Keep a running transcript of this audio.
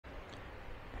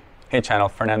Hey channel,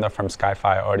 Fernando from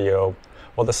SkyFi Audio.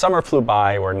 Well, the summer flew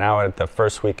by. We're now at the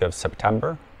first week of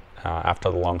September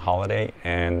after the long holiday,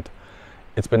 and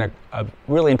it's been a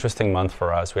really interesting month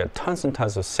for us. We had tons and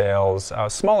tons of sales,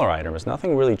 smaller items,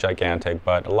 nothing really gigantic,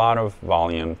 but a lot of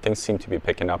volume. Things seem to be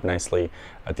picking up nicely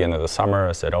at the end of the summer,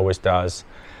 as it always does.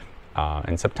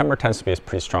 And September tends to be a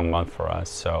pretty strong month for us,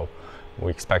 so we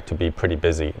expect to be pretty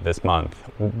busy this month.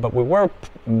 But we were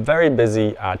very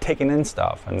busy taking in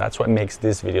stuff, and that's what makes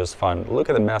these videos fun. Look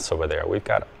at the mess over there. We've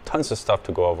got tons of stuff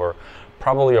to go over.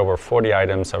 Probably over 40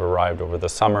 items have arrived over the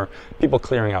summer. People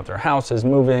clearing out their houses,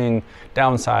 moving,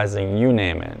 downsizing, you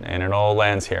name it. And it all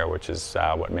lands here, which is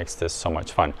what makes this so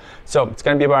much fun. So it's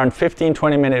going to be about a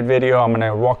 15-20 minute video. I'm going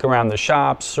to walk around the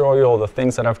shop, show you all the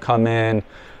things that have come in.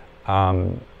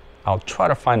 I'll try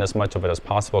to find as much of it as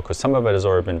possible because some of it has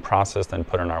already been processed and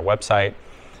put on our website.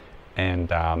 And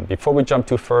before we jump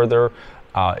too further,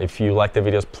 if you like the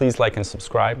videos, please like and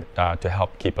subscribe to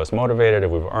help keep us motivated.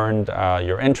 If we've earned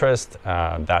your interest,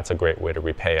 that's a great way to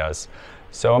repay us.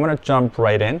 So I'm going to jump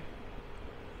right in.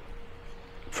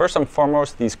 First and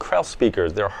foremost, these Krell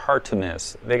speakers, they're hard to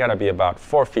miss. They got to be about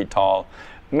 4 feet tall,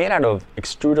 made out of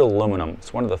extruded aluminum.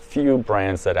 It's one of the few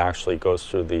brands that actually goes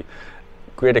through the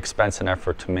great expense and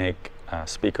effort to make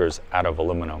speakers out of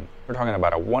aluminum. We're talking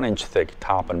about a 1-inch thick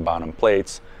top and bottom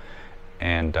plates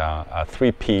and a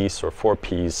 3-piece or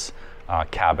 4-piece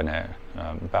cabinet,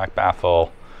 back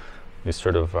baffle, these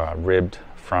sort of ribbed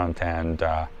front and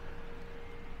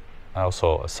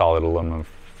also a solid aluminum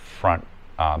front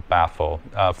baffle.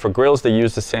 For grills, they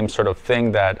use the same sort of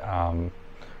thing that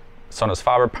Sonos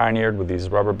Faber pioneered with these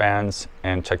rubber bands.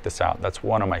 And check this out, that's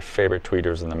one of my favorite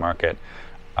tweeters in the market.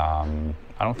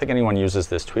 I don't think anyone uses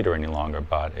this tweeter any longer,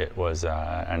 but it was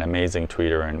an amazing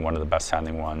tweeter and one of the best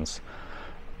sounding ones.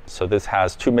 So this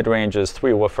has 2 mid-ranges,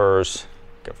 3 woofers,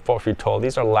 4 feet tall.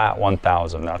 These are LAT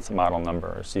 1000, that's the model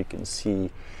number. So you can see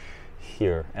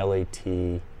here, LAT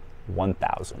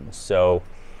 1000. So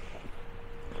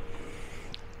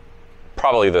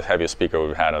probably the heaviest speaker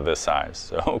we've had of this size.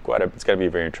 So it's going to be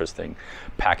very interesting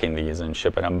packing these and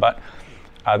shipping them. But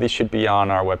these should be on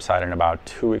our website in about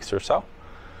 2 weeks or so.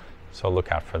 So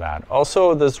look out for that.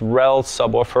 Also, this Rel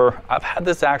subwoofer, I've had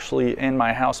this actually in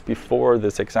my house before,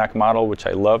 this exact model, which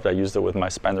I loved. I used it with my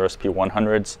Spender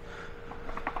SP100s.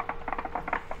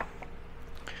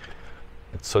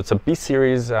 So it's a B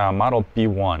series model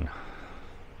B1.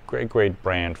 Great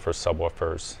brand for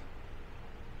subwoofers.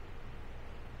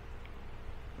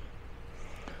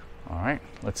 All right,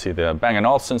 let's see, the Bang &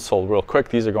 Olufsen sold real quick.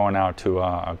 These are going out to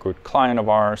a good client of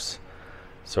ours.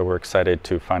 So we're excited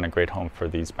to find a great home for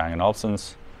these Bang &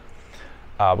 Olufsens.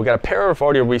 We got a pair of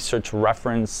Audio Research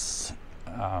Reference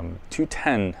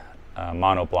 210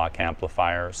 monoblock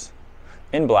amplifiers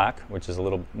in black, which is a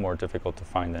little more difficult to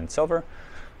find than silver.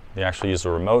 They actually use a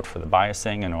remote for the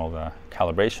biasing and all the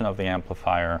calibration of the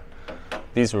amplifier.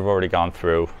 These we've already gone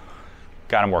through,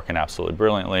 got them working absolutely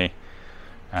brilliantly.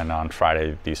 And on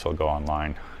Friday, these will go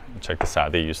online. Check this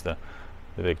out, they use the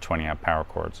big 20 amp power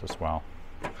cords as well.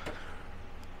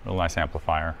 Real nice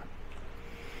amplifier.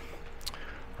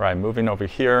 Right, moving over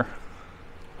here.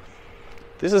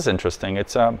 This is interesting.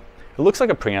 It looks like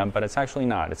a preamp, but it's actually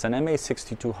not. It's an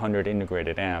MA6200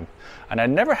 integrated amp. And I'd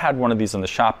never had one of these in the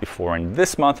shop before, and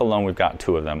this month alone we've got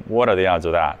 2 of them. What are the odds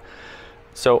of that?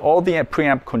 So all the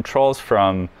preamp controls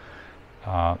from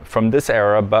this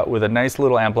era, but with a nice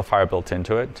little amplifier built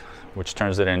into it, which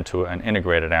turns it into an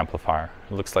integrated amplifier.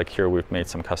 It looks like here we've made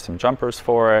some custom jumpers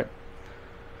for it.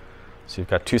 So you've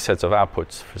got 2 sets of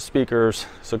outputs for speakers.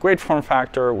 So great form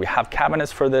factor. We have cabinets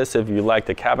for this if you like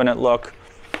the cabinet look.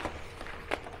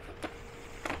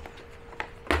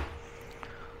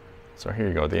 So here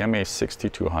you go, the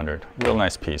MA6200, real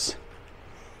nice piece.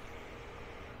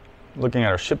 Looking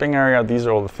at our shipping area, these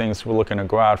are all the things we're looking to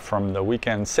go out from the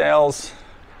weekend sales.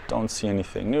 Don't see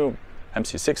anything new.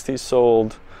 MC60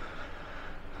 sold.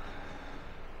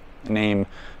 Name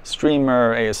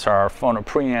streamer, ASR, phono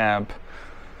preamp.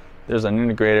 There's an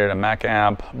integrated, a Mac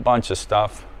amp, a bunch of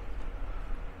stuff.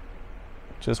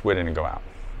 Just waiting to go out.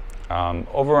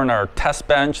 Over on our test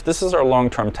bench, this is our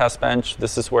long-term test bench.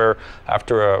 This is where,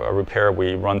 after a repair,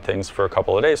 we run things for a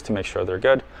couple of days to make sure they're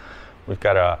good. We've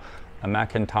got a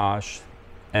McIntosh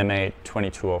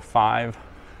MA2205.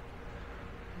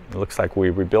 It looks like we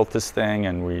rebuilt this thing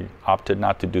and we opted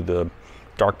not to do the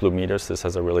dark blue meters. This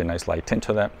has a really nice light tint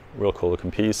to that. Real cool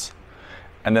looking piece.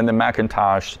 And then the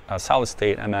McIntosh solid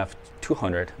state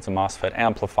MF200. It's a MOSFET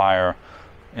amplifier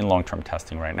in long-term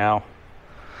testing right now.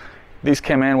 These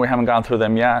came in, we haven't gone through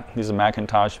them yet. These are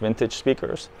McIntosh vintage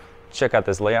speakers. Check out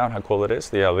this layout, how cool it is.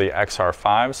 They have the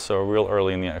XR5s, so real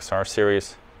early in the XR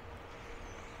series.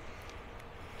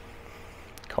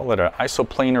 call it an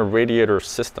isoplanar radiator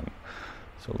system.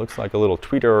 So it looks like a little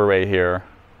tweeter array here,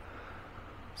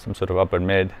 some sort of upper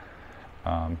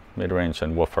mid-range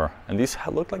and woofer. And these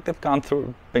look like they've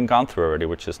been gone through already,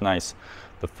 which is nice.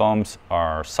 The foams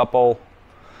are supple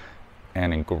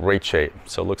and in great shape.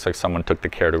 So it looks like someone took the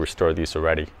care to restore these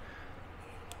already.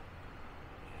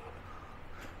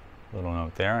 Little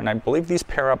note there. And I believe these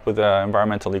pair up with an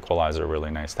environmental equalizer really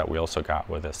nice that we also got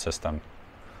with this system.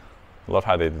 Love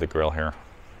how they did the grill here.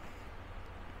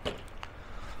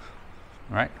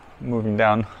 All right, moving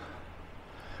down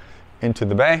into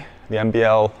the bay. The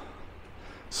MBL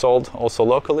sold also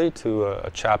locally to a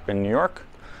chap in New York.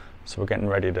 So we're getting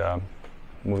ready to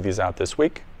move these out this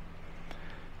week.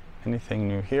 Anything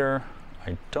new here?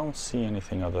 I don't see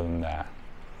anything other than that.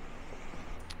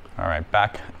 All right,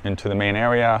 back into the main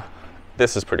area.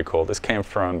 This is pretty cool. This came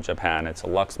from Japan. It's a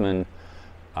Luxman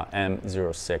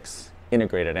M06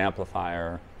 integrated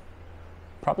amplifier,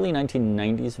 probably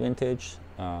 1990s vintage.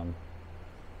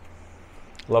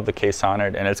 Love the case on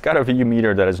it, and it's got a VU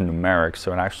meter that is numeric,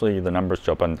 so it actually the numbers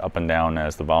jump up and down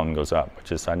as the volume goes up,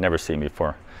 which is I've never seen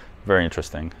before. Very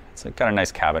interesting. It's got a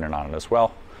nice cabinet on it as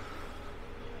well.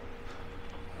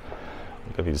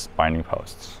 Look at these binding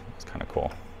posts. It's kind of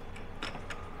cool.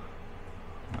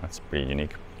 That's pretty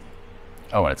unique.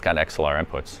 Oh, and it's got XLR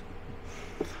inputs.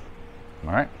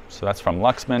 All right, so that's from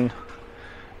Luxman.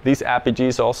 These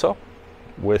Apogees also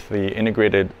with the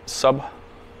integrated sub.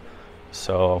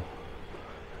 So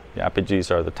the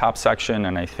Apogees are the top section,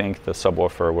 and I think the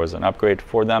subwoofer was an upgrade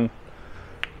for them.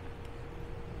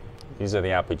 These are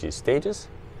the Apogee stages.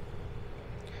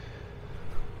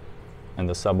 And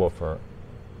the subwoofer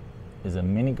is a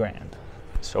mini grand.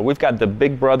 So we've got the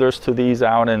big brothers to these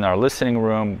out in our listening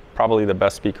room, probably the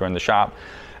best speaker in the shop.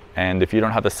 And if you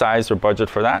don't have the size or budget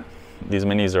for that, these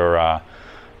minis are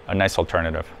a nice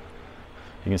alternative.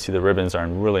 You can see the ribbons are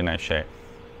in really nice shape.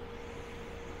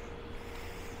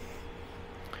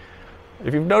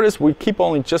 If you've noticed, we keep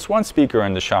only just one speaker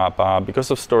in the shop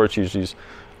because of storage issues.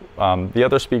 The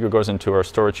other speaker goes into our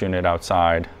storage unit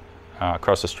outside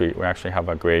across the street. We actually have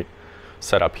a great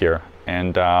setup here.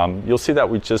 And you'll see that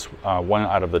we just, one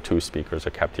out of the two speakers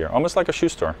are kept here, almost like a shoe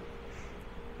store.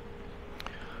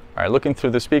 All right, looking through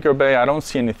the speaker bay, I don't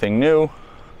see anything new.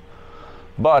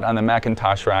 But on the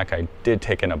McIntosh rack, I did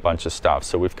take in a bunch of stuff.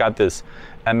 So we've got this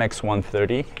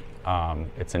MX130.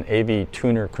 It's an AV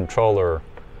tuner controller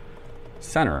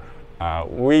center.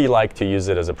 We like to use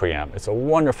it as a preamp. It's a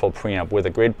wonderful preamp with a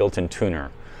great built-in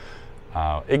tuner.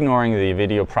 Ignoring the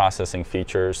video processing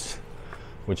features,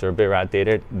 which are a bit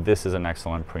outdated, this is an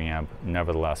excellent preamp,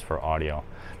 nevertheless, for audio.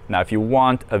 Now, if you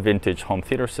want a vintage home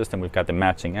theater system, we've got the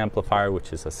matching amplifier,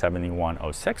 which is a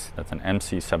 7106. That's an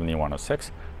MC7106,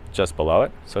 just below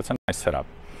it. So it's a nice setup.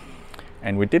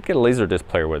 And we did get a Laserdisc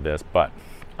player with this, but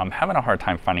I'm having a hard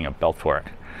time finding a belt for it.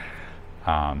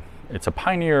 It's a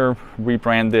Pioneer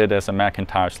rebranded as a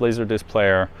McIntosh Laserdisc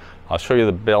player. I'll show you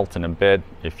the belt in a bit.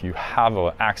 If you have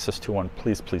access to one,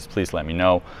 please, please, please let me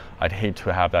know. I'd hate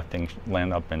to have that thing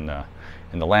land up in the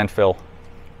landfill.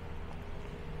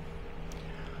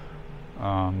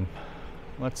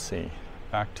 Let's see,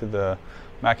 back to the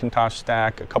McIntosh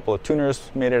stack. A couple of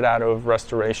tuners made it out of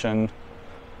restoration.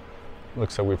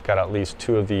 Looks like we've got at least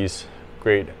two of these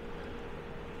great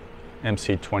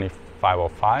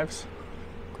MC2505s.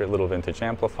 Great little vintage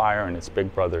amplifier, and its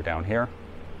big brother down here,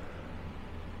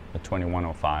 the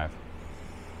 2105.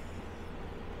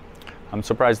 I'm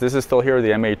surprised this is still here, the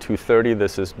MA230.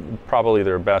 This is probably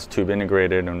their best tube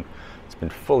integrated, and it's been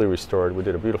fully restored. We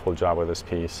did a beautiful job with this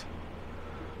piece.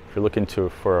 If you're looking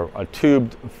for a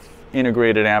tubed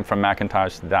integrated amp from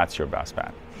McIntosh, that's your best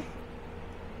bet.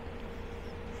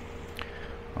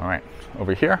 All right,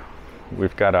 over here,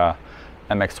 we've got a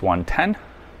MX110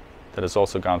 that has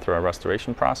also gone through our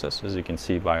restoration process, as you can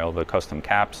see by all the custom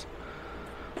caps,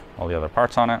 all the other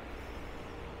parts on it.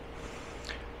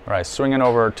 All right, swinging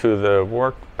over to the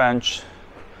workbench,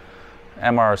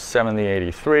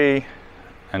 MR7083,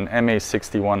 an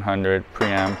MA6100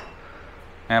 preamp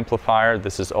amplifier.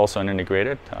 This is also an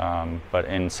integrated, but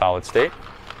in solid state.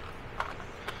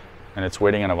 And it's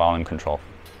waiting on a volume control.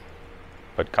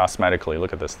 But cosmetically,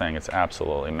 look at this thing, it's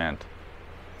absolutely mint.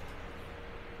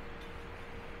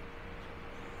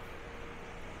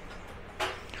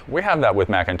 We have that with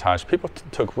McIntosh. People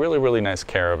took really, really nice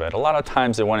care of it. A lot of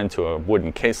times it went into a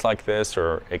wooden case like this,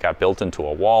 or it got built into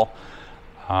a wall.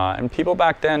 And people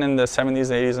back then in the 70s,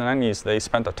 80s, and 90s, they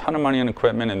spent a ton of money on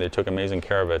equipment and they took amazing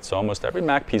care of it. So almost every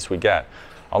Mac piece we get,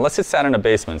 unless it's sat in a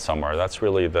basement somewhere, that's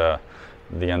really the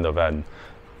end of it.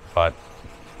 But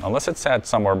unless it's sat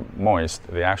somewhere moist,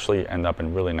 they actually end up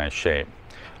in really nice shape.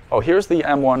 Oh, here's the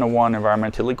M101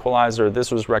 environmental equalizer. This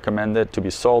was recommended to be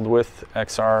sold with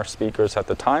XR speakers at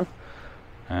the time.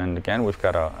 And again, we've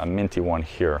got a minty one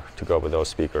here to go with those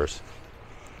speakers.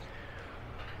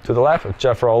 To the left,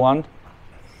 Jeff Roland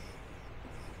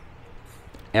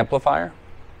amplifier.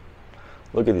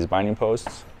 Look at these binding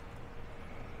posts.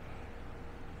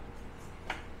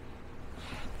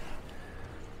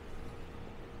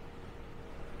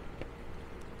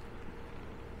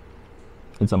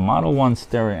 It's a Model 1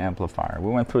 stereo amplifier.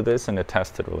 We went through this and it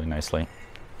tested really nicely.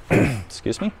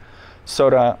 Excuse me.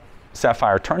 Soda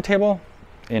Sapphire turntable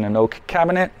in an oak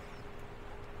cabinet,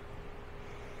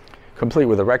 complete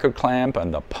with a record clamp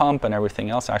and the pump and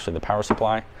everything else. Actually, the power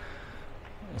supply.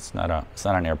 It's not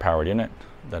an air-powered unit.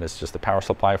 That is just the power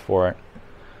supply for it.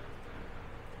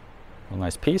 A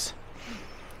nice piece.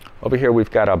 Over here,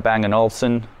 we've got a Bang &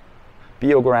 Olufsen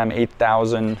Biogram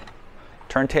 8000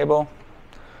 turntable.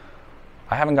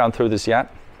 I haven't gone through this yet.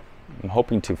 I'm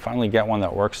hoping to finally get one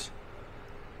that works.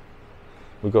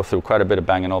 We go through quite a bit of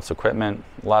Bang & Olufsen equipment.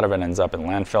 A lot of it ends up in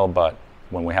landfill, but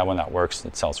when we have one that works,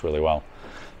 it sells really well.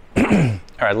 All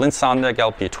right, Lynn Sondag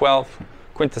LP12,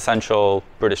 quintessential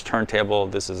British turntable.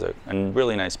 This is a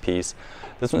really nice piece.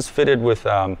 This one's fitted with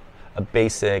a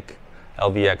basic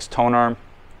LVX tone arm.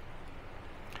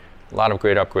 A lot of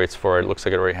great upgrades for it. Looks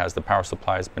like it already has the power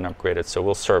supply has been upgraded, so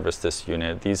we'll service this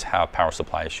unit. These have power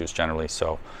supply issues generally,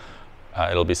 so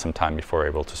it'll be some time before we're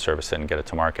able to service it and get it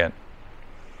to market.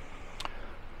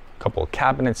 A couple of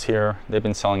cabinets here. They've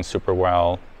been selling super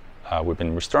well. We've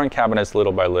been restoring cabinets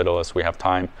little by little as we have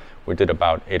time. We did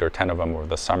about 8 or 10 of them over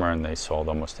the summer, and they sold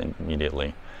almost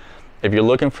immediately. If you're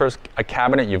looking for a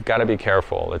cabinet, you've got to be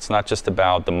careful. It's not just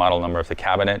about the model number of the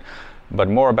cabinet, but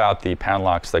more about the panel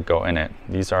locks that go in it.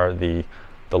 These are the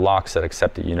locks that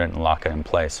accept the unit and lock it in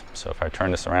place. So if I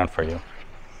turn this around for you,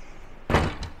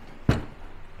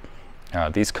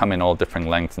 these come in all different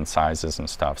lengths and sizes and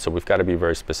stuff. So we've got to be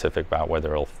very specific about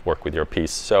whether it'll work with your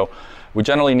piece. So we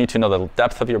generally need to know the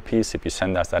depth of your piece. If you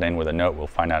send us that in with a note, we'll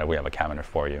find out if we have a cabinet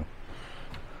for you.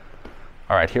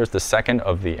 All right, here's the second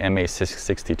of the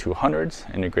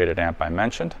MA6200s, integrated amp I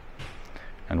mentioned.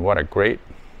 And what a great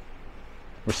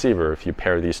receiver if you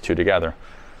pair these two together.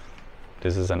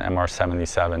 This is an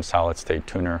MR77 solid state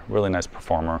tuner, really nice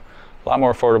performer. A lot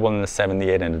more affordable than the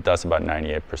 78, and it does about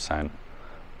 98%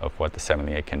 of what the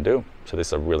 78 can do. So this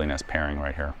is a really nice pairing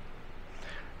right here.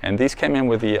 And these came in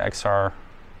with the XR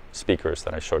speakers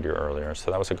that I showed you earlier,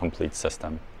 so that was a complete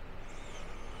system.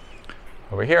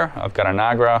 Over here, I've got an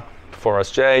Nagra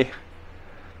 4SJ.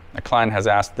 A client has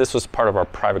asked, this was part of our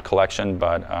private collection,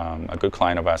 but a good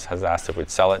client of us has asked if we'd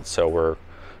sell it, so we're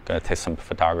going to take some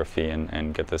photography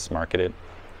and get this marketed.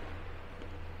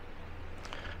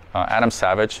 Adam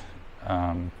Savage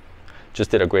just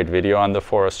did a great video on the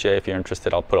 4SJ. If you're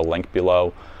interested, I'll put a link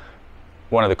below.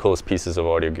 One of the coolest pieces of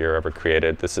audio gear ever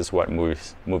created. This is what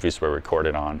movies were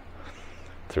recorded on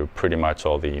through pretty much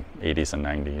all the 80s and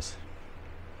 90s.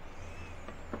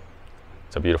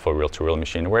 It's a beautiful reel-to-reel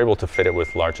machine. We're able to fit it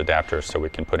with large adapters so we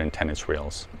can put in 10-inch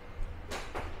reels.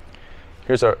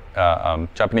 Here's our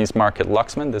Japanese market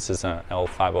Luxman. This is an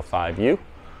L505U.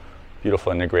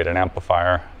 Beautiful integrated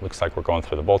amplifier. Looks like we're going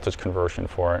through the voltage conversion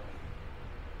for it.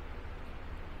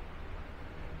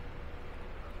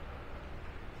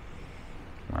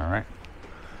 All right.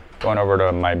 Going over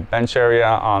to my bench area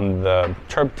on the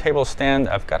turntable stand,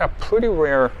 I've got a pretty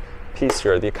rare piece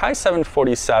here. The Akai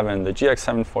 747, the GX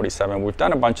 747, we've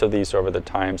done a bunch of these over the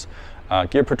times.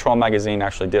 Gear Patrol magazine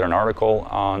actually did an article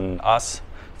on us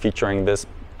featuring this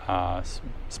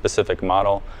specific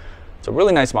model. It's a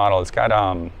really nice model. It's got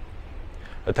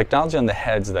a technology on the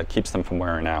heads that keeps them from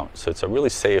wearing out. So it's a really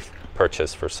safe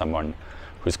purchase for someone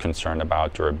who's concerned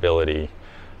about durability.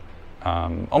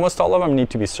 Almost all of them need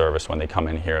to be serviced when they come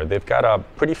in here. They've got a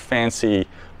pretty fancy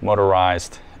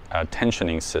motorized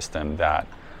tensioning system that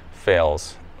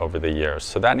fails over the years.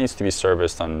 So that needs to be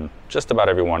serviced on just about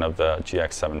every one of the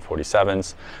GX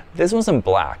 747s. This one's in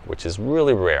black, which is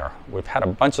really rare. We've had a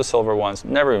bunch of silver ones,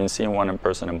 never even seen one in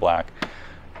person in black.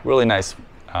 Really nice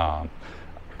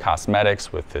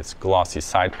cosmetics with its glossy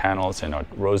side panels in a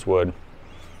rosewood.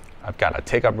 I've got a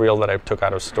take-up reel that I took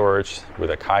out of storage with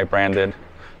Akai branded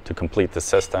to complete the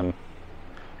system.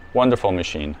 Wonderful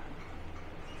machine.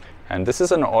 And this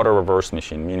is an auto reverse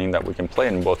machine, meaning that we can play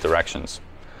it in both directions.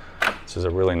 This is a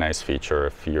really nice feature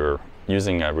if you're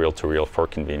using a reel-to-reel for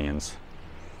convenience.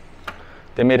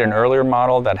 They made an earlier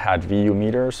model that had VU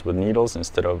meters with needles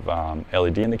instead of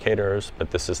LED indicators, but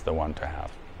this is the one to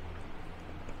have.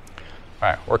 All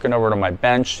right, working over to my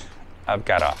bench, I've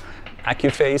got a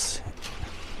AccuFace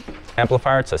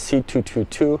amplifier. It's a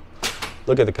C222.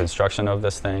 Look at the construction of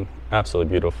this thing, absolutely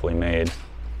beautifully made.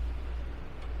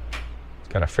 It's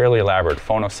got a fairly elaborate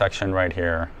phono section right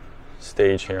here,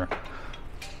 stage here.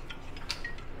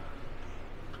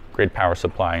 Great power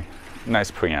supply, nice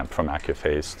preamp from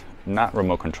AccuPhase. Not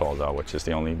remote control though, which is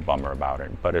the only bummer about it.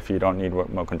 But if you don't need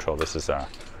remote control, this is a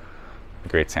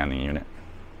great sounding unit.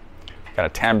 Got a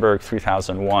Tandberg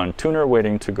 3001 tuner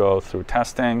waiting to go through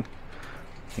testing.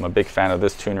 I'm a big fan of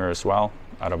this tuner as well.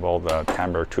 Out of all the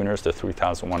Tandberg tuners, the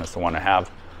 3001 is the one I have.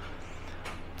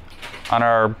 On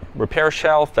our repair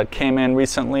shelf that came in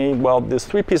recently, well, this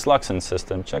 3-piece Luxon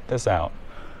system, check this out.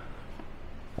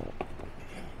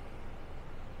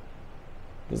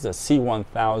 This is a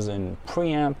C1000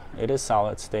 preamp. It is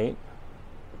solid state.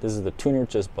 This is the tuner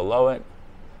just below it,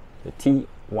 the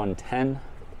T110.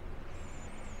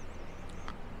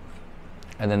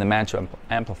 And then the match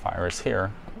amplifier is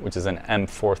here, which is an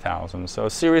M4000. So a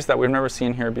series that we've never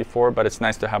seen here before, but it's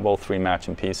nice to have all three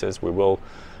matching pieces. We will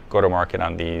go to market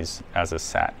on these as a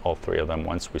set, all three of them,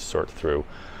 once we sort through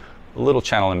a little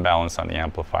channel imbalance on the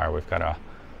amplifier. We've got to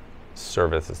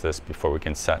service this before we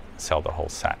can sell the whole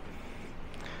set.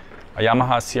 A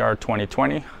Yamaha CR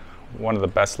 2020, one of the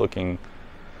best looking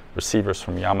receivers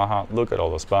from Yamaha. Look at all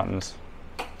those buttons.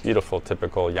 Beautiful,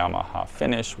 typical Yamaha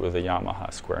finish with the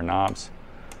Yamaha square knobs,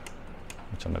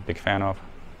 which I'm a big fan of.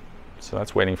 So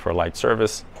that's waiting for a light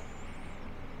service.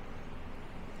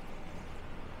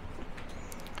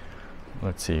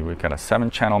 Let's see, we've got a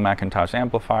 7-channel McIntosh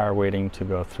amplifier waiting to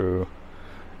go through.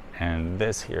 And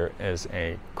this here is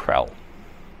a Krell.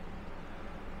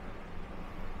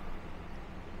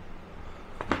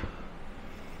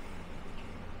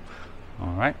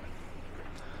 All right.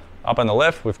 Up on the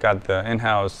lift, we've got the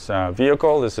in-house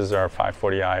vehicle. This is our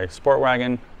 540i Sport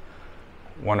Wagon,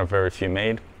 one of very few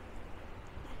made.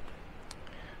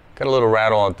 Got a little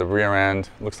rattle at the rear end.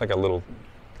 Looks like a little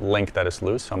link that is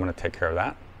loose, so I'm going to take care of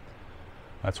that.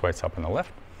 That's why it's up in the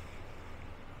lift.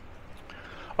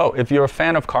 Oh, if you're a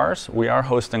fan of cars, we are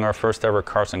hosting our first ever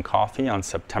Cars and Coffee on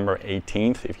September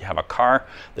 18th. If you have a car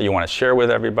that you want to share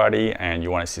with everybody and you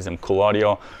want to see some cool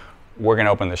audio, we're going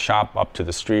to open the shop up to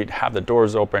the street, have the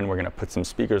doors open. We're going to put some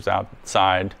speakers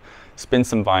outside, spin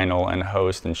some vinyl, and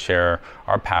host and share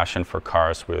our passion for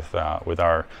cars with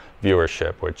our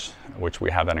viewership, which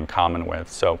we have that in common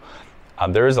with. So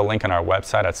there is a link on our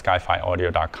website at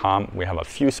skyfiaudio.com. We have a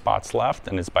few spots left,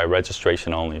 and it's by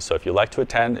registration only. So if you'd like to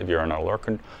attend, if you're in our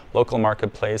local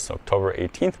marketplace, October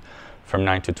 18th from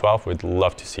 9 to 12, we'd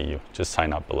love to see you. Just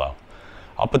sign up below.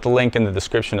 I'll put the link in the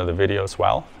description of the video as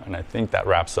well, and I think that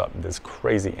wraps up this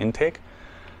crazy intake.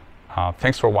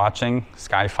 Thanks for watching.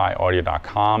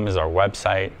 SkyFiaudio.com is our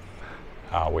website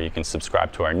where you can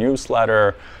subscribe to our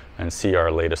newsletter and see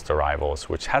our latest arrivals,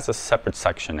 which has a separate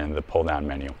section in the pull-down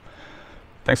menu.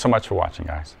 Thanks so much for watching,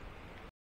 guys.